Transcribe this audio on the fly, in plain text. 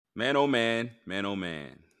Man, oh man, man, oh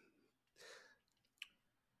man.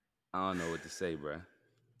 I don't know what to say, bruh.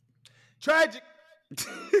 Tragic.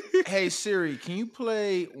 Hey Siri, can you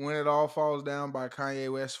play "When It All Falls Down" by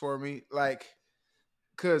Kanye West for me? Like,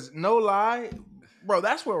 cause no lie, bro,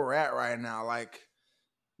 that's where we're at right now. Like,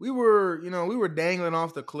 we were dangling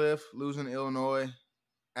off the cliff, losing to Illinois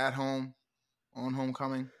at home on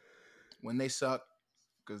homecoming when they suck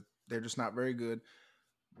because they're just not very good.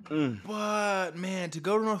 Mm, But man, to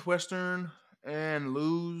go to Northwestern and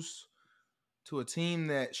lose to a team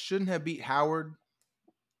that shouldn't have beat Howard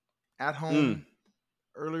at mm. home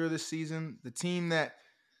earlier this season, the team that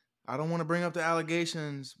I don't want to bring up the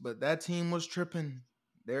allegations, but that team was tripping.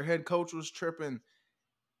 Their head coach was tripping.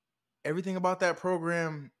 Everything about that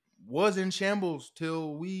program was in shambles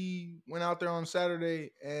till we went out there on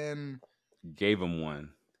Saturday and Gave him one.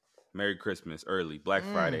 Merry Christmas early, Black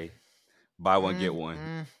mm, Friday. Buy one get mm, one.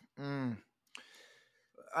 mm, mm.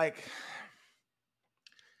 Like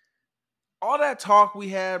all that talk we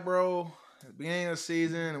had, bro, at the beginning of the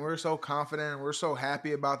season, and we're so confident and we're so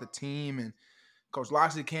happy about the team. And Coach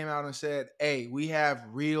Loxley came out and said, "Hey, we have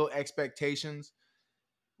real expectations."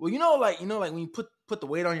 Well, like when you put the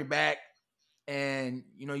weight on your back and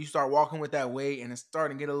you start walking with that weight and it's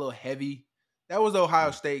starting to get a little heavy. That was the Ohio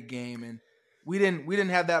Mm. State game, and we didn't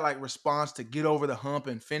have that like response to get over the hump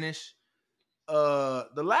and finish.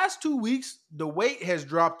 The last 2 weeks, the weight has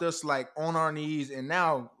dropped us like on our knees, and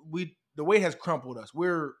now the weight has crumpled us.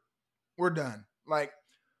 We're done. Like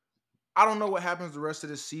I don't know what happens the rest of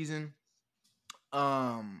this season.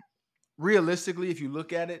 Um, Realistically, if you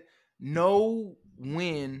look at it, no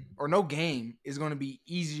win or no game is going to be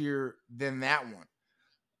easier than that one.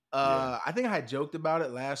 Yeah. I think I had joked about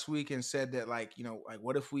it last week and said that like like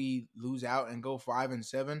what if we lose out and go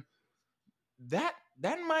 5-7? That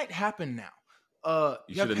might happen now. You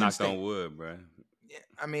You should have have Penn knocked State. on wood, bruh. Yeah,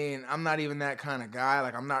 I mean, I'm not even that kind of guy.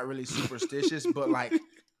 Like I'm not really superstitious, but like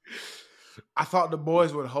I thought the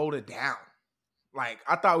boys would hold it down. Like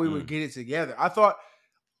I thought we would Mm. get it together. I thought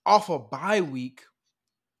off a bye week,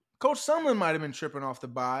 Coach Sumlin might have been tripping off the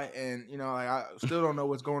bye, and like I still don't know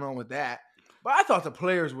what's going on with that. But I thought the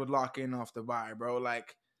players would lock in off the bye, bro.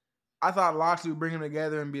 Like I thought Loxley would bring them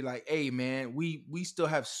together and be like, "Hey, man, we still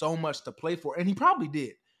have so much to play for," and he probably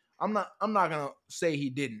did. I'm not gonna say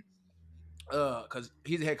he didn't, because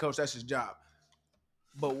he's a head coach. That's his job.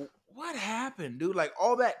 But what happened, dude? Like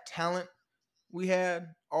all that talent we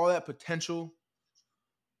had, all that potential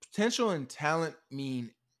and talent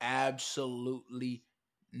mean absolutely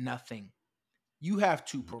nothing. You have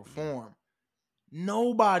to perform.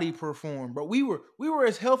 Nobody performed, but we were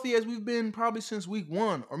as healthy as we've been probably since week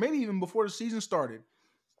one, or maybe even before the season started.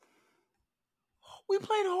 We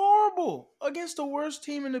played horrible against the worst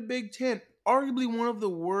team in the Big Ten, arguably one of the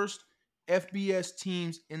worst FBS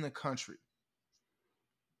teams in the country,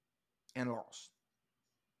 and lost.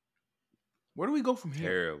 Where do we go from here?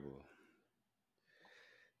 Terrible.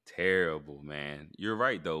 Terrible, man. You're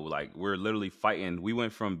right though. Like we're literally fighting. We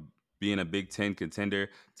went from being a Big Ten contender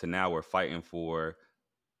to now we're fighting for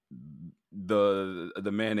the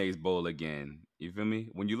mayonnaise bowl again. You feel me?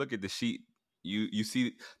 When you look at the sheet, you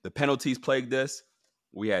see the penalties plagued us.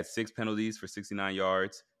 We had 6 penalties for 69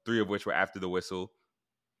 yards, 3 of which were after the whistle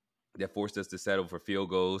that forced us to settle for field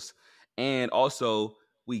goals. And also,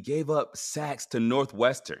 we gave up sacks to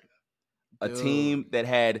Northwestern, a Dude. team that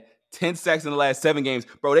had 10 sacks in the last 7 games.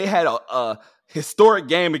 Bro, they had a historic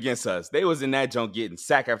game against us. They was in that junk getting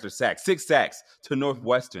sack after sack, 6 sacks to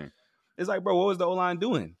Northwestern. It's like, bro, what was the O-line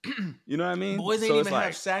doing? You know what I mean? Boys ain't So it's even have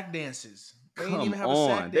like, sack dances. They ain't come even have a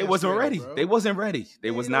sack on. They dance wasn't ready, ready. They bro. wasn't ready. They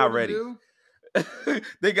They was ain't know not what to ready. do.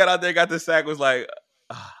 They got out there, got the sack, was like,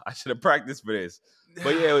 I should have practiced for this.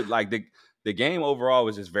 But yeah, like the game overall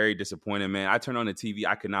was just very disappointing, man. I turned on the TV.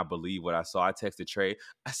 I could not believe what I saw. I texted Trey.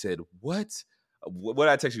 I said, what? What did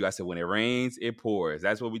I text you? I said, when it rains, it pours.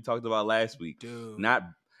 That's what we talked about last week. Dude.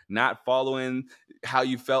 Not following how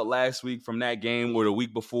you felt last week from that game or the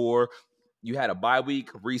week before. You had a bye week,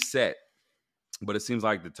 reset. But it seems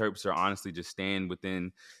like the Terps are honestly just staying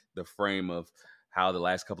within the frame of how the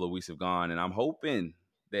last couple of weeks have gone. And I'm hoping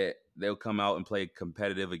that they'll come out and play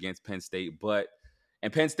competitive against Penn State.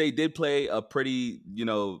 And Penn State did play a pretty,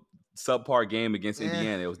 subpar game against Eh,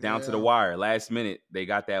 Indiana. It was down to the yeah. wire. Last minute, they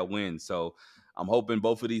got that win. So I'm hoping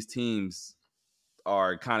both of these teams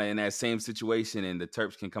are kind of in that same situation and the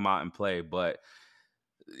Terps can come out and play. But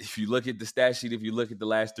if you look at the stat sheet, if you look at the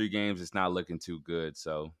last 3 games, it's not looking too good.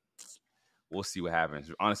 So we'll see what happens.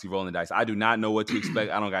 Honestly, rolling the dice. I do not know what to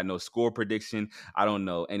expect. I don't got no score prediction. I don't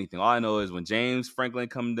know anything. All I know is when James Franklin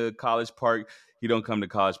come to College Park, he don't come to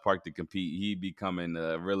College Park to compete. He be coming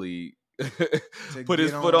to really to put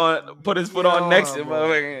his get foot on, on next to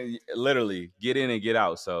him. Literally, get in and get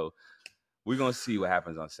out. So we're gonna see what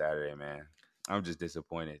happens on Saturday, man. I'm just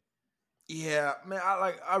disappointed. Yeah, man,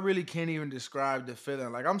 I really can't even describe the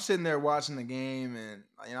feeling. Like I'm sitting there watching the game, and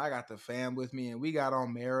I got the fam with me, and we got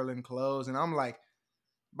on Maryland clothes, and I'm like,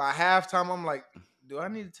 by halftime, I'm like, do I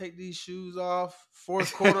need to take these shoes off?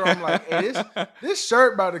 Fourth quarter, I'm like, hey, this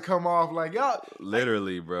shirt about to come off. Like y'all,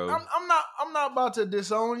 Literally, bro. I'm not about to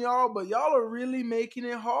disown y'all, but y'all are really making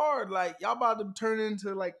it hard. Like y'all about to turn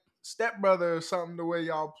into like stepbrother or something the way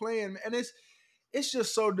y'all playing, and it's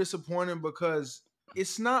just so disappointing because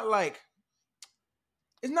it's not like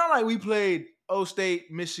we played O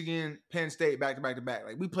State, Michigan, Penn State back to back to back.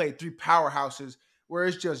 Like we played three powerhouses where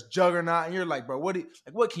it's just juggernaut, and you're like, bro, what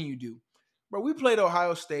can you do, bro? We played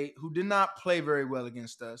Ohio State, who did not play very well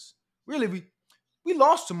against us. Really, we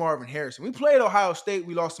lost to Marvin Harrison. We played Ohio State,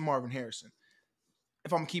 we lost to Marvin Harrison.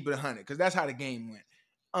 If I'm gonna keep it 100, because that's how the game went.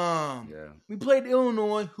 We played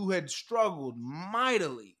Illinois, who had struggled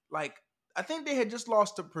mightily. Like I think they had just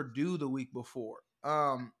lost to Purdue the week before.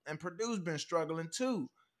 And Purdue's been struggling too.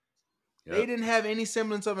 Yep. They didn't have any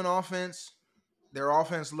semblance of an offense. Their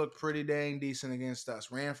offense looked pretty dang decent against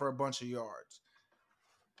us. Ran for a bunch of yards.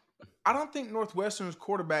 I don't think Northwestern's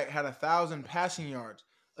quarterback had 1,000 passing yards.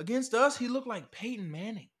 Against us, he looked like Peyton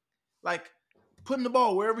Manning. Like putting the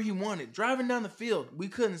ball wherever he wanted, driving down the field. We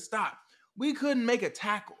couldn't stop. We couldn't make a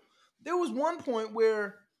tackle. There was one point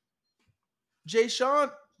where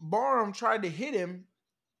Jay-Sean Barham tried to hit him,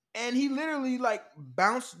 and he literally like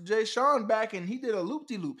bounced Jay-Sean back, and he did a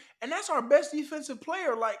loop-de-loop. And that's our best defensive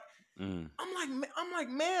player. Like, I'm like,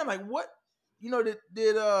 man, like what? Did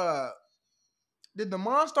the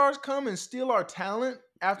Monstars come and steal our talent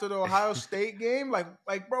after the Ohio State game? Like,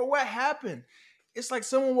 bro, what happened? It's like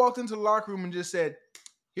someone walked into the locker room and just said,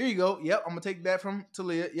 "Here you go. Yep, I'm gonna take that from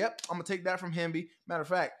Talia. Yep, I'm gonna take that from Hemby." Matter of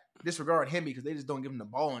fact, disregard Hemby because they just don't give him the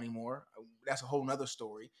ball anymore. That's a whole nother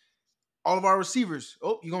story. All of our receivers,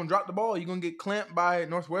 you're going to drop the ball. You're going to get clamped by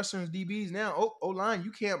Northwestern's DBs now. O-line,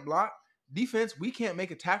 you can't block. Defense, we can't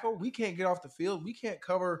make a tackle. We can't get off the field. We can't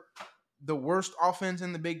cover the worst offense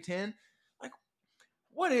in the Big Ten. Like,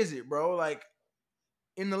 what is it, bro? Like,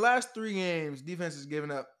 in the last 3 games, defense has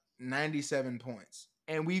given up 97 points.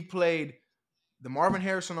 And we've played the Marvin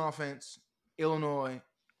Harrison offense, Illinois,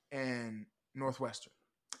 and Northwestern.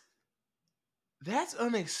 That's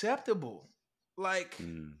unacceptable. Like...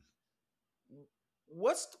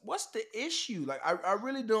 What's the issue? Like, I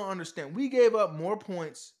really don't understand. We gave up more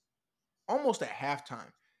points almost at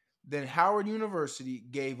halftime than Howard University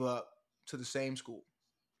gave up to the same school.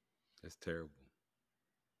 That's terrible.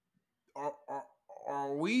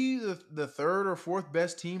 Are we the third or fourth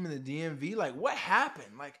best team in the DMV? Like, what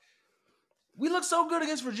happened? Like, we look so good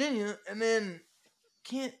against Virginia, and then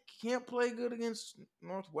can't play good against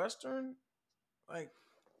Northwestern?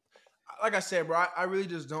 Like I said, bro, I really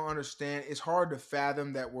just don't understand. It's hard to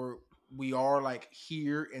fathom that we are like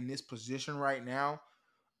here in this position right now.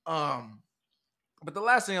 But the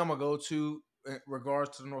last thing I'm gonna go to in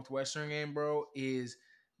regards to the Northwestern game, bro, is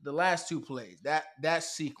the last 2 plays. That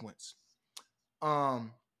sequence.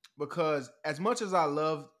 Because as much as I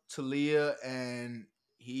love Talia and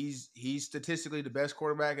he's statistically the best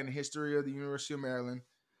quarterback in the history of the University of Maryland,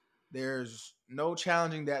 there's no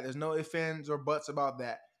challenging that. There's no ifs, ands, or buts about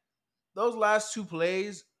that. Those last 2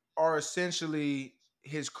 plays are essentially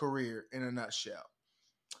his career in a nutshell.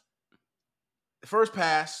 The first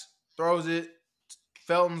pass, throws it,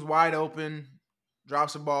 Felton's wide open,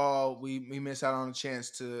 drops the ball. We miss out on a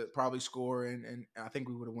chance to probably score, and I think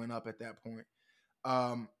we would have went up at that point.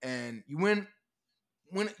 And you win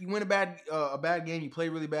a bad game, you play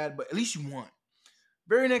really bad, but at least you won.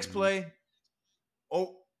 Very next play,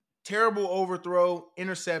 terrible overthrow,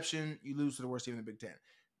 interception, you lose to the worst team in the Big Ten.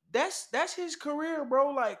 That's his career, bro.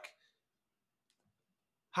 Like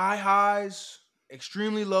high highs,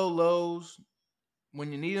 extremely low lows.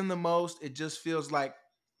 When you need him the most, it just feels like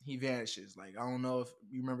he vanishes. Like, I don't know if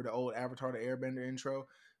you remember the old Avatar the Airbender intro.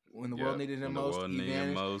 When the world needed him most, he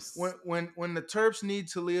vanished. When the Terps need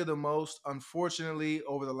Talia the most, unfortunately,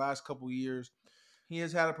 over the last couple of years, he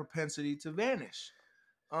has had a propensity to vanish.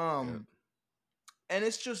 And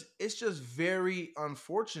it's just very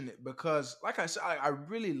unfortunate because, like I said, I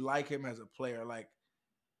really like him as a player. Like,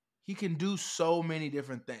 he can do so many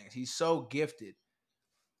different things. He's so gifted.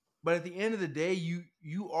 But at the end of the day,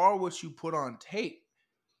 you are what you put on tape.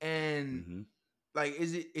 And like,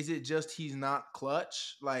 is it just he's not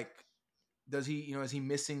clutch? Like, does he, is he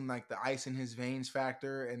missing like the ice in his veins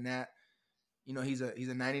factor, and that, he's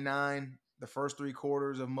a 99 the first 3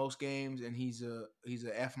 quarters of most games, and he's a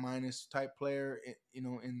F minus type player.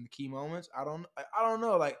 In the key moments. I don't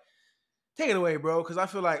know. Like, take it away, bro, because I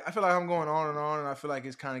feel like I'm going on, and I feel like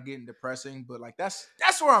it's kind of getting depressing. But like that's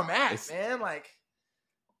where I'm at, man. Like,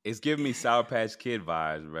 it's giving me Sour Patch Kid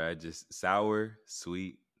vibes, bro. Just sour,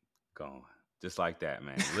 sweet, gone, just like that,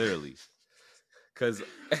 man. Literally. Because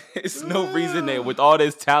it's no reason that with all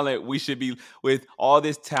this talent, we should be with all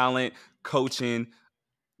this talent coaching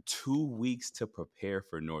 2 weeks to prepare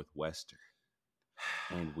for Northwestern,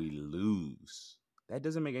 and we lose. That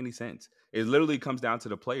doesn't make any sense. It literally comes down to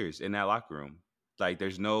the players in that locker room. Like,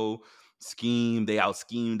 there's no scheme. They out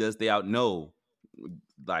schemed us. They out no.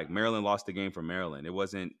 Like, Maryland lost the game for Maryland. It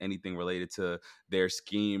wasn't anything related to their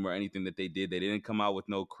scheme or anything that they did. They didn't come out with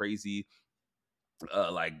no crazy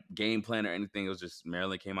like game plan or anything. It was just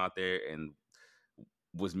Maryland came out there and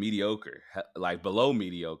was mediocre, like below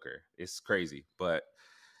mediocre. It's crazy, but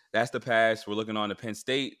that's the past. We're looking on to Penn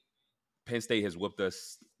State. Penn State has whooped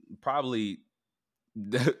us probably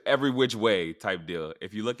every which way type deal.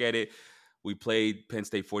 If you look at it, we played Penn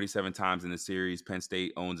State 47 times in the series. Penn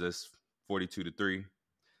State owns us 42-3.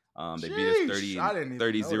 They beat us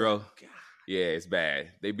 30-0. Yeah, it's bad.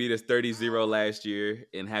 They beat us 30-0 last year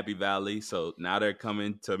in Happy Valley. So now they're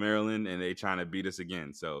coming to Maryland and they're trying to beat us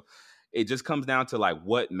again. So it just comes down to like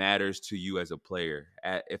what matters to you as a player.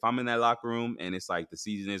 If I'm in that locker room and it's like the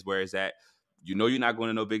season is where it's at, you know you're not going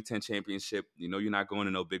to no Big Ten championship. You know you're not going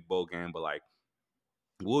to no big bowl game. But like,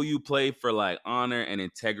 will you play for like honor and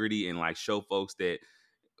integrity and like show folks that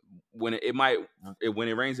when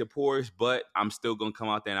it rains it pours, but I'm still gonna come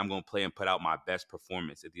out there and I'm gonna play and put out my best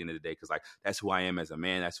performance at the end of the day, because like that's who I am as a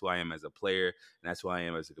man, that's who I am as a player, and that's who I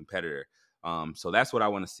am as a competitor. So that's what I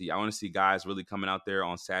want to see. I want to see guys really coming out there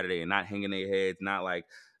on Saturday and not hanging their heads, not like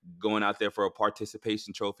going out there for a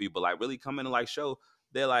participation trophy, but like really coming to like show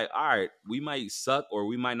they're like, all right, we might suck or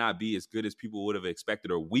we might not be as good as people would have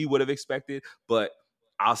expected or we would have expected, but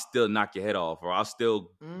I'll still knock your head off, or I'll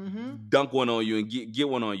still dunk one on you and get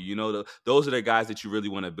one on you. You know, those are the guys that you really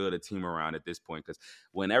want to build a team around at this point. Because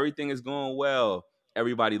when everything is going well,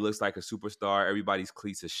 everybody looks like a superstar. Everybody's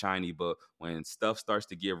cleats is shiny. But when stuff starts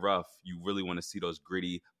to get rough, you really want to see those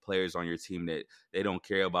gritty players on your team that they don't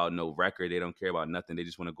care about no record. They don't care about nothing. They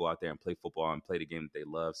just want to go out there and play football and play the game that they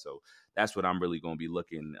love. So that's what I'm really going to be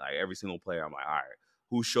looking like. Every single player, I'm like, all right,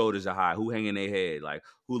 whose shoulders are high? Who hanging their head? Like,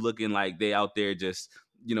 who looking like they out there just –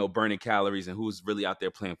 burning calories, and who's really out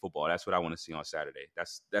there playing football. That's what I want to see on Saturday.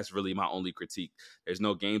 That's really my only critique. There's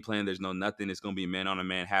no game plan. There's no nothing. It's going to be man on a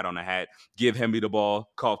man, hat on a hat. Give Hemby the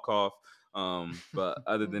ball. Cough, cough. But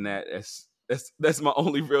other than that, that's my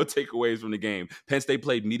only real takeaways from the game. Penn State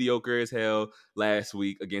played mediocre as hell last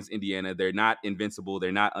week against Indiana. They're not invincible.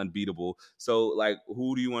 They're not unbeatable. So, like,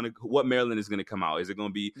 who do you want to – what Maryland is going to come out? Is it going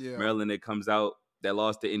to be Maryland that comes out that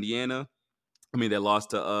lost to Indiana? I mean, that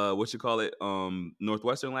lost to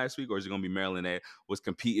Northwestern last week, or is it going to be Maryland that was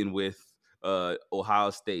competing with Ohio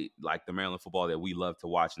State, like the Maryland football that we love to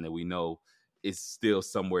watch and that we know is still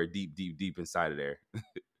somewhere deep, deep, deep inside of there?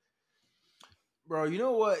 Bro, you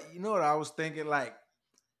know what I was thinking? Like,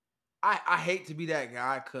 I hate to be that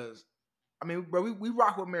guy because, I mean, bro, we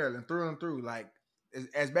rock with Maryland through and through. Like,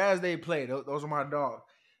 as bad as they play, those are my dogs.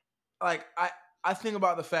 Like, I think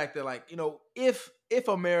about the fact that, like, if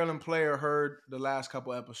a Maryland player heard the last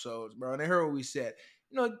couple episodes, bro, and they heard what we said,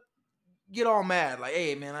 get all mad. Like,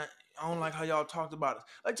 hey, man, I don't like how y'all talked about it.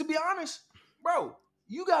 Like, to be honest, bro,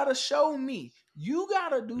 you got to show me. You got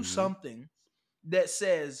to do something that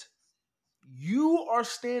says you are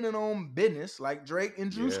standing on business, like Drake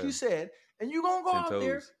and Drewski said, and you're going to go out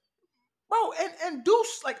there, bro, and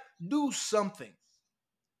do something.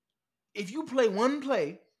 If you play one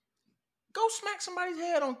play, go smack somebody's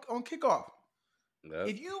head on kickoff. Yep.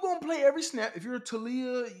 If you gonna play every snap, if you're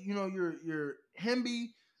Talia, you're Hemby,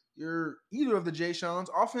 you're either of the Jay Sean's,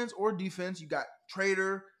 offense or defense. You got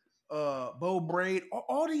Trader, Bo Braid,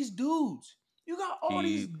 all these dudes. You got all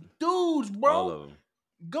these dudes, bro. All of them.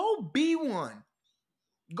 Go be one.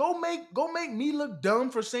 Go make me look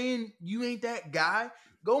dumb for saying you ain't that guy.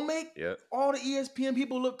 Go make all the ESPN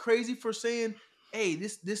people look crazy for saying, hey,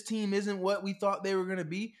 this team isn't what we thought they were gonna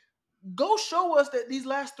be. Go show us that these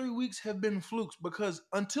last 3 weeks have been flukes, because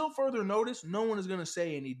until further notice, no one is going to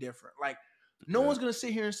say any different. Like, no one's going to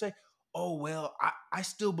sit here and say, oh, well, I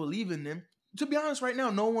still believe in them. To be honest, right now,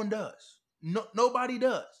 no one does. Nobody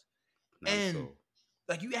does.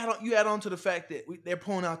 Like, you add on to the fact that they're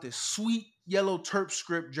pulling out this sweet yellow Terps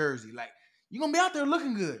script jersey. Like, you're going to be out there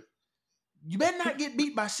looking good. You better not get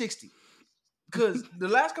beat by 60. Because the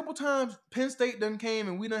last couple times Penn State done came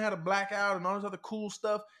and we done had a blackout and all this other cool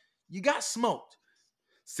stuff, you got smoked.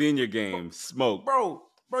 Senior game, smoke. Bro,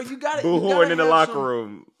 you gotta Bullhorn in the locker some,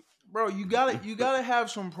 room. Bro, you gotta have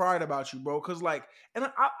some pride about you, bro. Cause like, and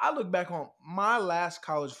I look back on my last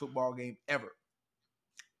college football game ever.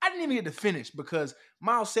 I didn't even get to finish because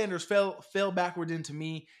Miles Sanders fell backwards into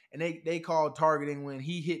me, and they called targeting when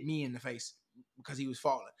he hit me in the face because he was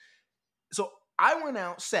falling. So I went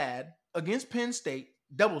out sad against Penn State,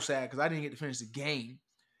 double sad because I didn't get to finish the game,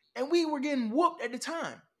 and we were getting whooped at the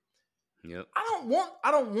time. Yep.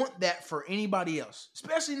 I don't want that for anybody else,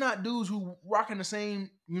 especially not dudes who rocking the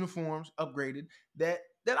same uniforms, upgraded that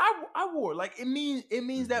I wore. Like it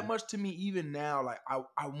means that much to me even now. Like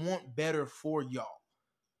I want better for y'all.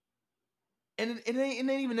 And it ain't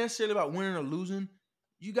even necessarily about winning or losing.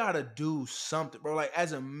 You gotta do something, bro. Like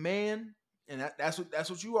as a man, and that's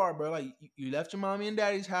what you are, bro. Like you left your mommy and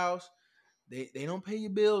daddy's house. They don't pay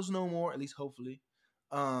your bills no more, at least hopefully.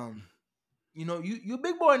 You know, you a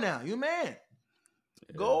big boy now. You a man.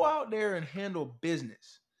 Yeah. Go out there and handle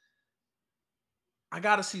business. I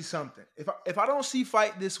gotta see something. If I don't see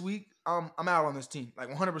fight this week, I'm out on this team. Like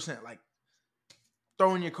 100%. Like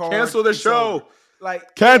throwing your car. Cancel the show. Over.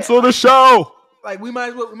 Like cancel the show. Like we might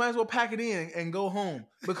as well pack it in and go home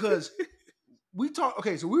because we were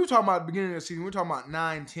talking about the beginning of the season. We were talking about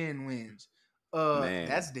 9-10 wins. Man.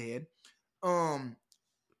 That's dead.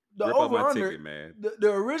 The over under, ticket, man.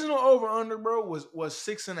 The original over under, bro, was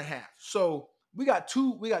 6.5. So we got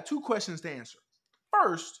two questions to answer.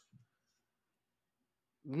 First,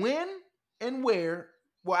 when and where?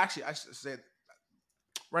 Well, actually, I should say,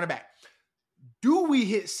 run it back. Do we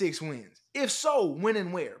hit 6 wins? If so, when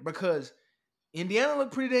and where? Because Indiana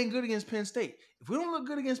looked pretty dang good against Penn State. If we don't look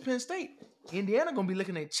good against Penn State, Indiana gonna be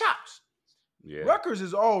licking their chops. Yeah. Rutgers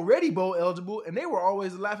is already bowl eligible, and they were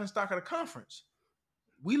always the laughingstock of the conference.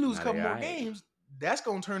 We lose a couple more games, that's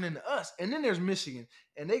going to turn into us. And then there's Michigan,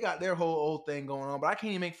 and they got their whole old thing going on. But I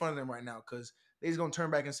can't even make fun of them right now because they're just going to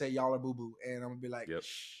turn back and say, y'all are boo-boo. And I'm going to be like, yep.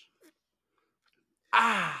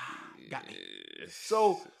 Got me.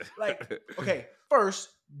 So, like, okay, first,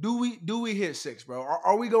 do we hit 6, bro?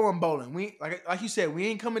 Are we going bowling? We like you said, we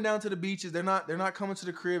ain't coming down to the beaches. They're not coming to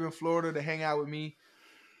the crib in Florida to hang out with me.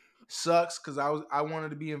 Sucks because I wanted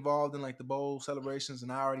to be involved in like the bowl celebrations,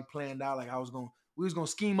 and I already planned out like we was gonna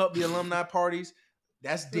scheme up the alumni parties.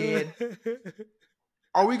 That's dead.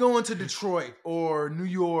 Are we going to Detroit or New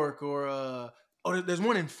York or there's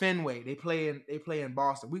one in Fenway. They play in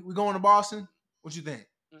Boston. We going to Boston? What you think?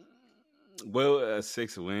 Well,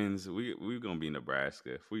 6 wins. We're gonna be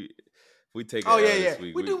Nebraska. If we take this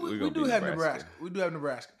week, we do have Nebraska. We do have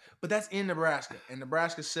Nebraska, but that's in Nebraska, and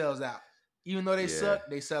Nebraska sells out. Even though they suck,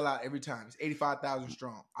 they sell out every time. It's 85,000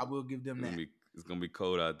 strong. I will give them that. It's gonna be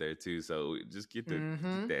cold out there too, so just get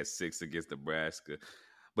that 6 against Nebraska.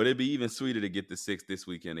 But it'd be even sweeter to get the 6 this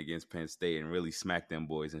weekend against Penn State and really smack them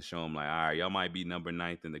boys and show them like, all right, y'all might be number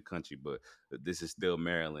 9th in the country, but this is still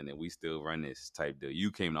Maryland and we still run this type deal. You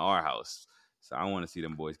came to our house, so I want to see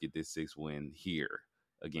them boys get this 6 win here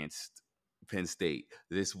against Penn State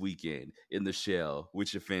this weekend in the shell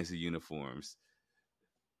with your fancy uniforms.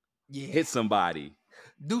 Yeah. Hit somebody.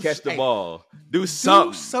 Catch the ball. Do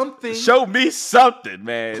something. Show me something,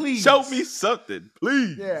 man. Please. Show me something,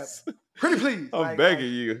 please. Yeah. Pretty please. I'm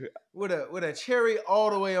begging you. With a cherry all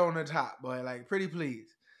the way on the top, boy. Like pretty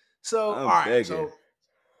please. So all right. Begging. So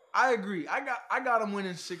I agree. I got them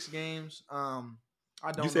winning 6 games. I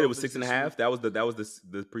don't. You said it was 6.5. That was the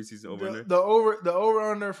preseason over under. The over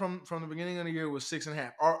under from the beginning of the year was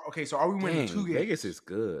 6.5. Okay, so are we winning 2 games? Vegas is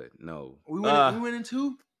good. No, we winning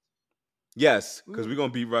 2. Yes, because we're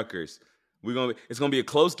gonna beat Rutgers. It's gonna be a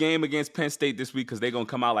close game against Penn State this week because they're gonna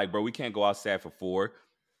come out like, bro, we can't go outside for 4.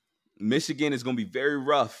 Michigan is gonna be very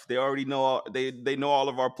rough. They already know they know all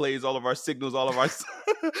of our plays, all of our signals, all of our signs.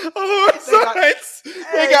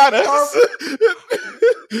 They got us.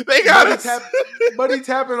 They got us. Buddy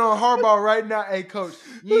tapping on Harbaugh right now. Hey, coach,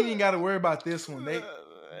 you ain't even got to worry about this one. They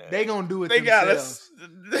gonna do it. They themselves. Got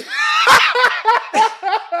us.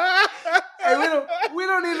 Hey, we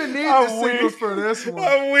don't even need the signals for this one.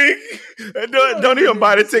 I'm weak. Don't even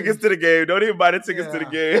buy the tickets to the game. Don't even buy the tickets to the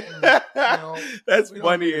game. That's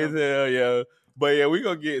funny as hell, yo. But yeah, we're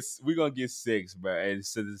gonna get 6, bro. And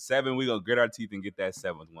so the 7, we're gonna grit our teeth and get that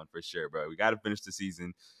 7th one for sure, bro. We gotta finish the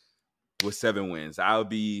season with 7 wins.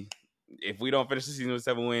 If we don't finish the season with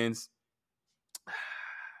 7 wins,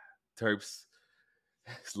 Terps,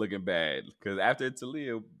 it's looking bad. Because after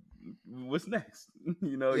Toledo, what's next?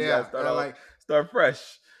 You gotta start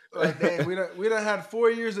fresh. Like, dang, we done had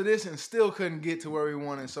 4 years of this and still couldn't get to where we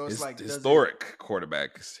wanted. So it's like historic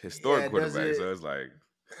quarterback. So it's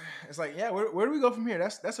like, yeah, where do we go from here?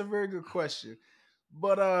 That's a very good question.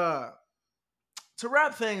 But to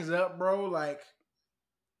wrap things up, bro, like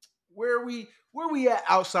where we at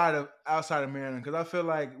outside of Maryland? Because I feel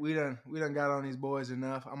like we done got on these boys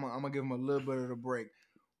enough. I'm gonna give them a little bit of a break.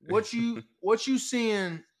 What you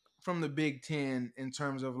seeing from the Big Ten in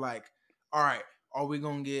terms of like, all right, are we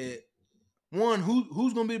gonna get one?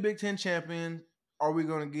 Who's gonna be the Big Ten champion? Are we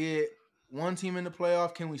gonna get one team in the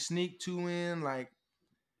playoff? Can we sneak two in? Like,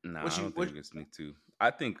 Nah, I don't think we can sneak two.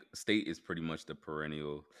 I think State is pretty much the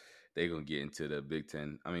perennial. They're gonna get into the Big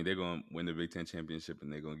Ten. I mean, they're gonna win the Big Ten championship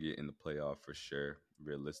and they're gonna get in the playoff for sure,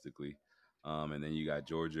 realistically. And then you got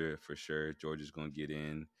Georgia for sure. Georgia's gonna get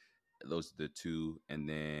in. Those are the two. And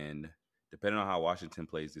then depending on how Washington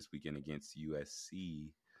plays this weekend against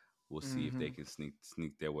USC, we'll see if they can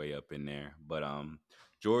sneak their way up in there. But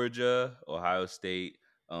Georgia, Ohio State,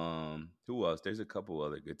 who else? There's a couple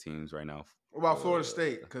other good teams right now. What about Florida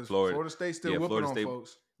State? Because Florida State's still whooping Florida State, on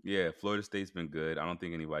folks. Yeah, Florida State's been good. I don't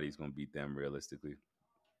think anybody's going to beat them realistically.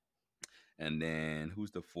 And then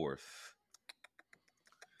who's the fourth?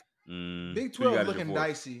 Big 12 looking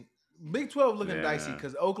dicey. Big 12 looking dicey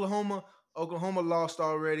because Oklahoma lost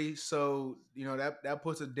already, so you know that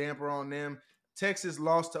puts a damper on them. Texas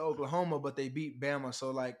lost to Oklahoma, but they beat Bama.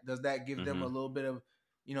 So like, does that give them a little bit of,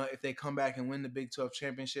 you know, if they come back and win the Big 12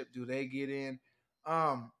 championship, do they get in?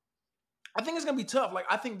 I think it's gonna be tough. Like,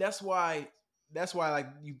 I think that's why like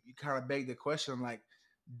you kind of beg the question, like,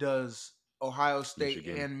 does Ohio State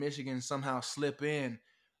and Michigan somehow slip in?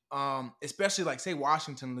 Especially like say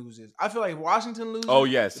Washington loses. I feel like if Washington loses. Oh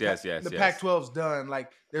yes. The Pac-12's done.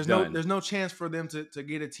 Like there's no chance for them to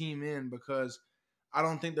get a team in because I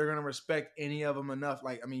don't think they're gonna respect any of them enough.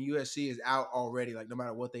 Like, I mean, USC is out already. Like, no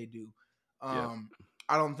matter what they do, I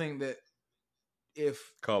don't think that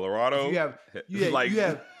if Colorado, you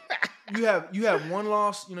have one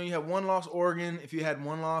loss. You know, you have one loss Oregon. If you had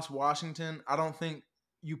one loss Washington, I don't think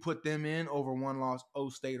you put them in over one loss O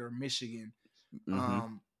State or Michigan.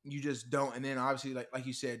 You just don't. And then obviously, like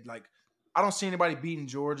you said, like I don't see anybody beating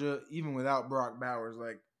Georgia even without Brock Bowers.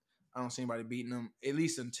 Like I don't see anybody beating them at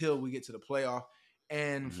least until we get to the playoff.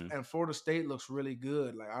 And Florida State looks really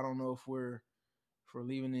good. Like I don't know if we're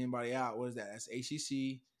leaving anybody out. What is that? That's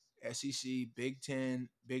ACC, SEC, Big 10,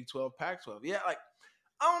 Big 12, Pac-12. Yeah, like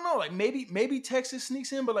I don't know. Like maybe Texas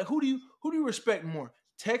sneaks in, but like who do you respect more?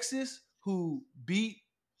 Texas, who beat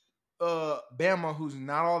Bama, who's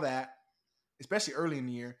not all that, especially early in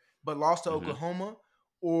the year, but lost to Oklahoma,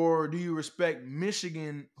 or do you respect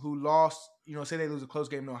Michigan, who lost? You know, say they lose a close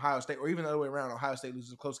game to Ohio State, or even the other way around, Ohio State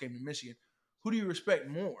loses a close game to Michigan. Who do you respect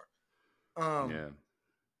more?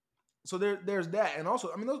 So there's that, and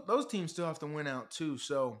also, I mean, those teams still have to win out too.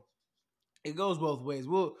 So it goes both ways.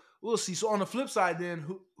 We'll see. So on the flip side, then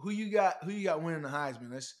who you got winning the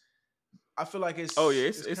Heisman? I feel like it's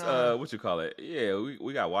it's what you call it? Yeah,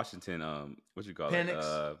 we got Washington. What you call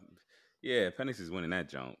Penix. it? Penix is winning that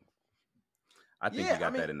jump. I think he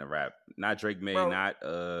got that in the wrap. Not Drake May, not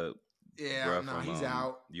he's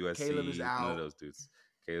out. USC, Caleb is out. None of those dudes.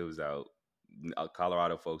 Caleb's out.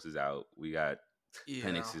 Colorado folks is out. We got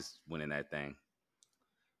Penix is winning that thing.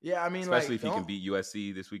 Yeah, I mean, especially if he can beat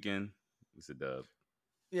USC this weekend, it's a dub.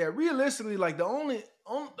 Yeah, realistically, like the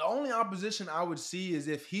only opposition I would see is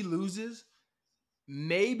if he loses,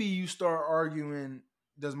 maybe you start arguing,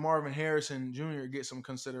 does Marvin Harrison Jr. get some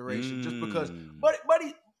consideration? Just because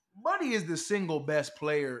Buddy is the single best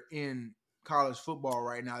player in college football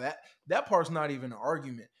right now. That part's not even an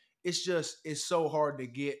argument. It's just it's so hard to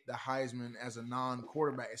get the Heisman as a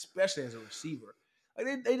non-quarterback, especially as a receiver.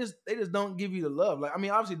 Like they just don't give you the love. Like, I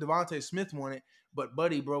mean, obviously Devontae Smith won it, but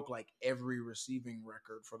Buddy broke like every receiving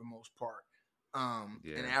record for the most part.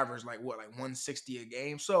 And averaged like 160 a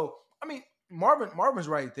game. So I mean, Marvin's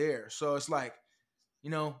right there. So it's like,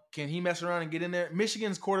 you know, can he mess around and get in there?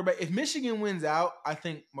 Michigan's quarterback. If Michigan wins out, I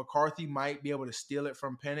think McCarthy might be able to steal it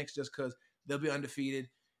from Penix just because they'll be undefeated.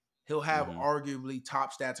 He'll have arguably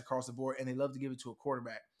top stats across the board, and they love to give it to a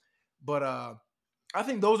quarterback. But I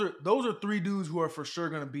think those are three dudes who are for sure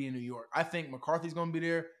going to be in New York. I think McCarthy's going to be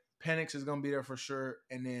there. Penix is going to be there for sure.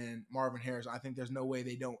 And then Marvin Harris, I think there's no way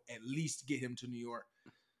they don't at least get him to New York.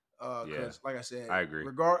 Because, like I said, I agree.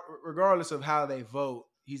 Regardless of how they vote,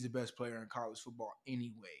 he's the best player in college football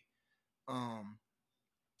anyway.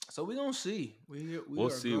 So we're going to see.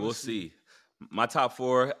 We'll see. My top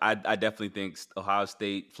four, I definitely think Ohio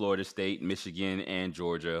State, Florida State, Michigan, and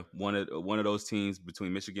Georgia. One of those teams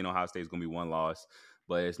between Michigan and Ohio State is going to be one loss,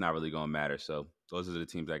 but it's not really going to matter. So those are the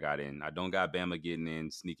teams I got in. I don't got Bama getting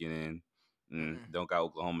in, sneaking in. Don't got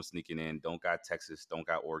Oklahoma sneaking in. Don't got Texas. Don't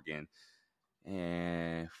got Oregon.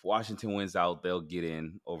 And if Washington wins out, they'll get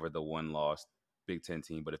in over the one loss Big Ten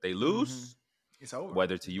team. But if they lose, It's over.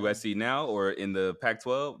 Whether to USC now or in the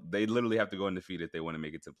Pac-12, they literally have to go undefeated if they want to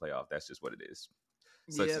make it to the playoff. That's just what it is.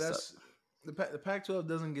 That's the Pac-12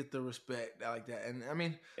 doesn't get the respect like that, and I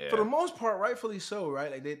mean, for the most part, rightfully so, right?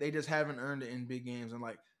 Like they just haven't earned it in big games, and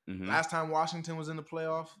like last time Washington was in the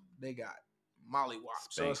playoff, they got mollywopped.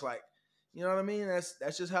 So it's like, you know what I mean?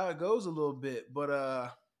 That's just how it goes a little bit. But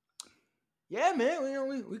yeah,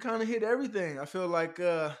 man, we kind of hit everything. I feel like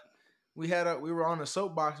we were on a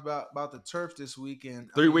soapbox about the Terps this weekend.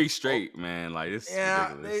 3 weeks straight, man. Like it's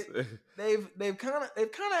ridiculous. they've kind of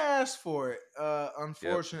asked for it,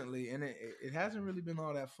 unfortunately, and it hasn't really been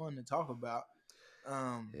all that fun to talk about.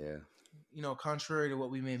 You know, contrary to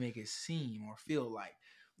what we may make it seem or feel like.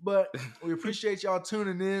 But we appreciate y'all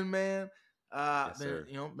tuning in, man.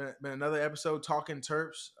 Been another episode talking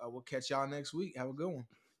Terps. We'll catch y'all next week. Have a good one.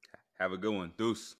 Have a good one. Deuce.